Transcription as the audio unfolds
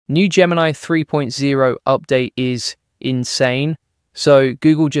New Gemini 3.0 update is insane. So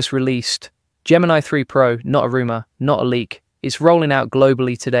Google just released Gemini 3 Pro, not a rumor, not a leak. It's rolling out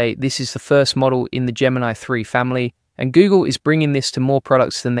globally today. This is the first model in the Gemini 3 family, and Google is bringing this to more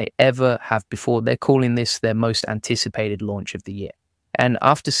products than they ever have before. They're calling this their most anticipated launch of the year. And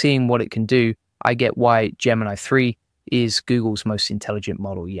after seeing what it can do, I get why Gemini 3 is Google's most intelligent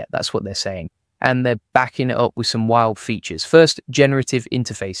model yet. That's what they're saying. And they're backing it up with some wild features. First, generative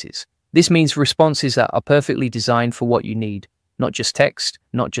interfaces. This means responses that are perfectly designed for what you need. Not just text,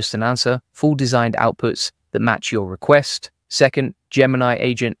 not just an answer, full designed outputs that match your request. Second, Gemini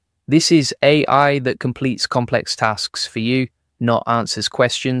Agent. This is AI that completes complex tasks for you, not answers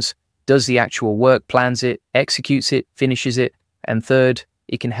questions, does the actual work, plans it, executes it, finishes it. And third,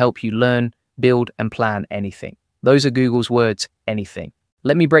 it can help you learn, build, and plan anything. Those are Google's words, anything.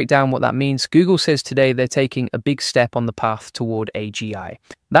 Let me break down what that means. Google says today they're taking a big step on the path toward AGI.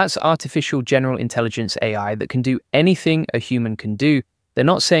 That's artificial general intelligence AI that can do anything a human can do. They're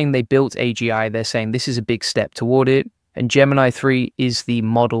not saying they built AGI, they're saying this is a big step toward it, and Gemini 3 is the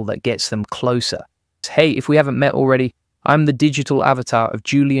model that gets them closer. Hey, if we haven't met already, I'm the digital avatar of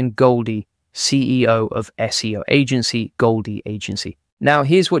Julian Goldie, CEO of SEO agency, Goldie Agency. Now,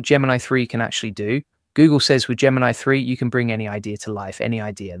 here's what Gemini 3 can actually do. Google says with Gemini 3, you can bring any idea to life, any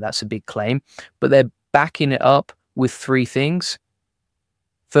idea. That's a big claim, but they're backing it up with three things.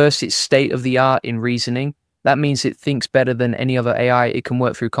 First, it's state of the art in reasoning. That means it thinks better than any other AI. It can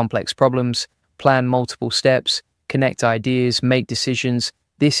work through complex problems, plan multiple steps, connect ideas, make decisions.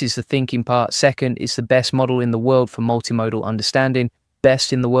 This is the thinking part. Second, it's the best model in the world for multimodal understanding.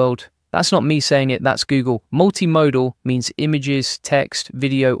 Best in the world. That's not me saying it, that's Google. Multimodal means images, text,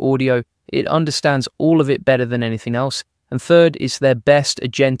 video, audio. It understands all of it better than anything else. And third, it's their best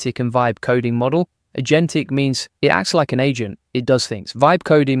agentic and vibe coding model. Agentic means it acts like an agent. It does things. Vibe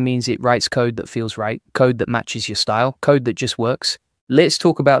coding means it writes code that feels right, code that matches your style, code that just works. Let's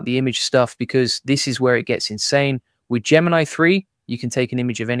talk about the image stuff because this is where it gets insane. With Gemini 3, you can take an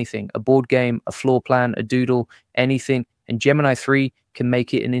image of anything, a board game, a floor plan, a doodle, anything. And Gemini 3 can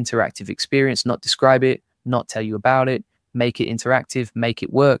make it an interactive experience, not describe it, not tell you about it, make it interactive, make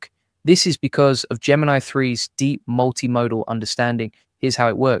it work. This is because of Gemini 3's deep multimodal understanding. Here's how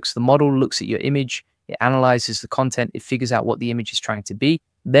it works. The model looks at your image, it analyzes the content, it figures out what the image is trying to be.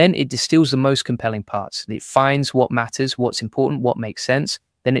 Then it distills the most compelling parts. It finds what matters, what's important, what makes sense.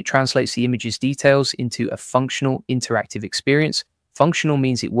 Then it translates the image's details into a functional, interactive experience. Functional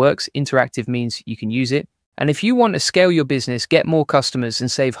means it works, interactive means you can use it. And if you want to scale your business, get more customers,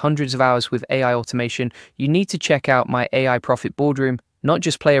 and save hundreds of hours with AI automation, you need to check out my AI Profit Boardroom. Not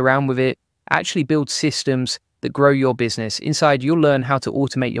just play around with it, actually build systems that grow your business. Inside, you'll learn how to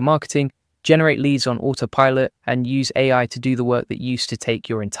automate your marketing, generate leads on autopilot, and use AI to do the work that used to take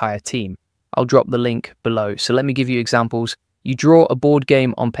your entire team. I'll drop the link below. So let me give you examples. You draw a board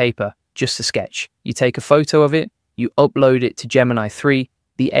game on paper, just a sketch. You take a photo of it, you upload it to Gemini 3.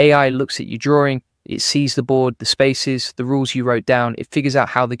 The AI looks at your drawing, it sees the board, the spaces, the rules you wrote down, it figures out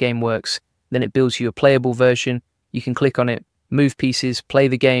how the game works, then it builds you a playable version. You can click on it, move pieces, play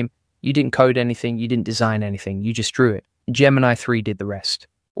the game. You didn't code anything, you didn't design anything, you just drew it. Gemini 3 did the rest.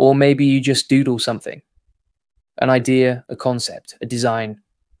 Or maybe you just doodle something. An idea, a concept, a design.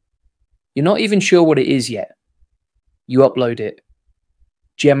 You're not even sure what it is yet. You upload it.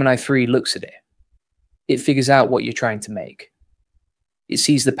 Gemini 3 looks at it. It figures out what you're trying to make. It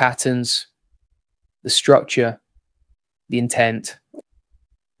sees the patterns, the structure, the intent.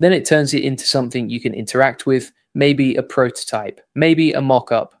 Then it turns it into something you can interact with, maybe a prototype, maybe a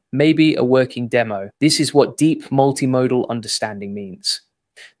mock-up, maybe a working demo. This is what deep multimodal understanding means.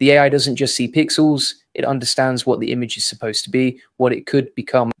 The AI doesn't just see pixels, it understands what the image is supposed to be, what it could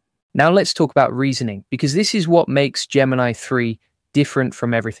become. Now let's talk about reasoning, because this is what makes Gemini 3 different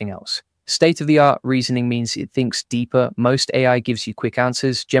from everything else. State-of-the-art reasoning means it thinks deeper. Most AI gives you quick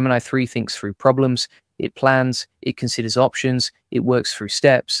answers. Gemini 3 thinks through problems, it plans, it considers options, it works through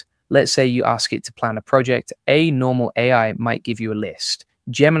steps. Let's say you ask it to plan a project. A normal AI might give you a list.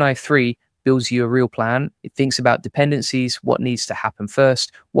 Gemini 3 builds you a real plan. It thinks about dependencies, what needs to happen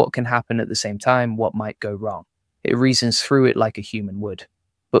first, what can happen at the same time, what might go wrong. It reasons through it like a human would,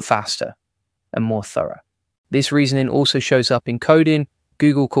 but faster and more thorough. This reasoning also shows up in coding.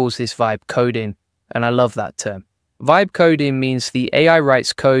 Google calls this vibe coding, and I love that term. Vibe coding means the AI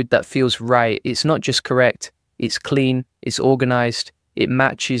writes code that feels right. It's not just correct, it's clean, it's organized, it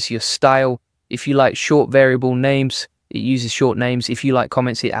matches your style. If you like short variable names, it uses short names. If you like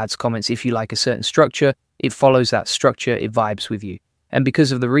comments, it adds comments. If you like a certain structure, it follows that structure, it vibes with you. And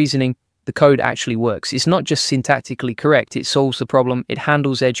because of the reasoning, the code actually works. It's not just syntactically correct, it solves the problem, it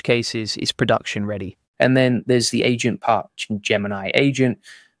handles edge cases, it's production ready. And then there's the agent part, Gemini Agent.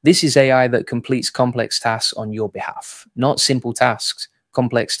 This is AI that completes complex tasks on your behalf, not simple tasks,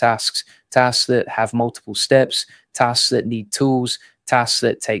 complex tasks, tasks that have multiple steps, tasks that need tools, tasks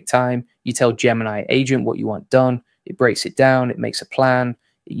that take time. You tell Gemini Agent what you want done, it breaks it down, it makes a plan,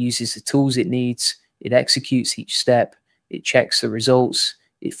 it uses the tools it needs, it executes each step, it checks the results,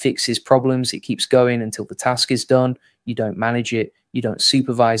 it fixes problems, it keeps going until the task is done. You don't manage it, you don't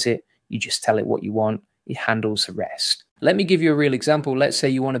supervise it, you just tell it what you want, it handles the rest. Let me give you a real example. Let's say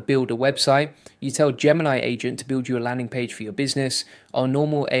you want to build a website. You tell Gemini Agent to build you a landing page for your business. Our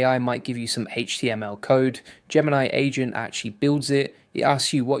normal AI might give you some HTML code. Gemini Agent actually builds it. It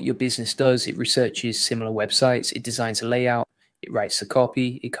asks you what your business does. It researches similar websites. It designs a layout. It writes the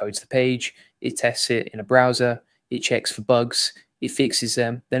copy. It codes the page. It tests it in a browser. It checks for bugs. It fixes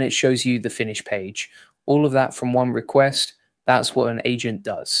them. Then it shows you the finished page. All of that from one request. That's what an agent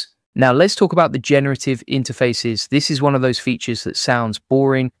does. Now let's talk about the generative interfaces. This is one of those features that sounds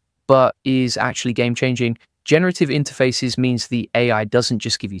boring, but is actually game-changing. Generative interfaces means the AI doesn't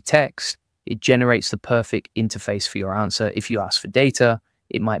just give you text, it generates the perfect interface for your answer. If you ask for data,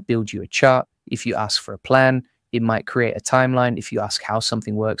 it might build you a chart. If you ask for a plan, it might create a timeline. If you ask how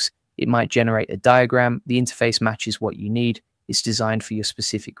something works, it might generate a diagram. The interface matches what you need. It's designed for your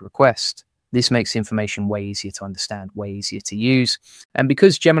specific request. This makes information way easier to understand, way easier to use. And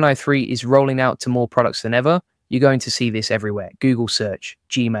because Gemini 3 is rolling out to more products than ever, you're going to see this everywhere. Google Search,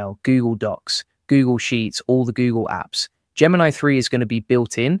 Gmail, Google Docs, Google Sheets, all the Google apps. Gemini 3 is going to be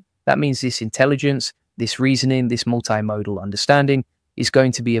built in. That means this intelligence, this reasoning, this multimodal understanding is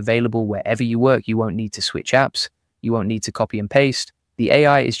going to be available wherever you work. You won't need to switch apps. You won't need to copy and paste. The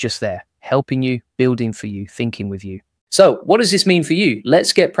AI is just there, helping you, building for you, thinking with you. So what does this mean for you?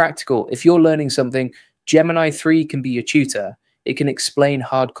 Let's get practical. If you're learning something, Gemini 3 can be your tutor. It can explain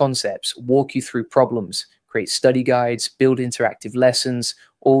hard concepts, walk you through problems, create study guides, build interactive lessons,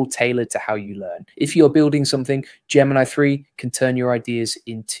 all tailored to how you learn. If you're building something, Gemini 3 can turn your ideas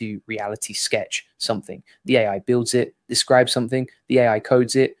into reality sketch something. The AI builds it, describes something, the AI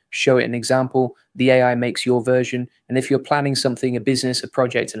codes it, show it an example, the AI makes your version. And if you're planning something, a business, a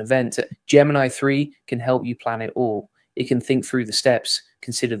project, an event, Gemini 3 can help you plan it all. It can think through the steps,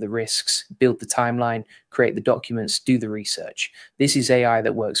 consider the risks, build the timeline, create the documents, do the research. This is AI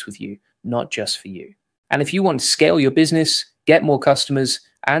that works with you, not just for you. And if you want to scale your business, get more customers,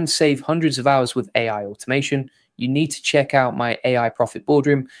 and save hundreds of hours with AI automation, you need to check out my AI Profit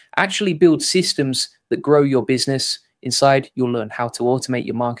Boardroom. Actually build systems that grow your business. Inside, you'll learn how to automate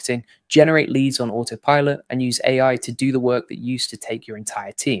your marketing, generate leads on autopilot, and use AI to do the work that used to take your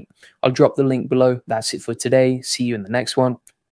entire team. I'll drop the link below. That's it for today. See you in the next one.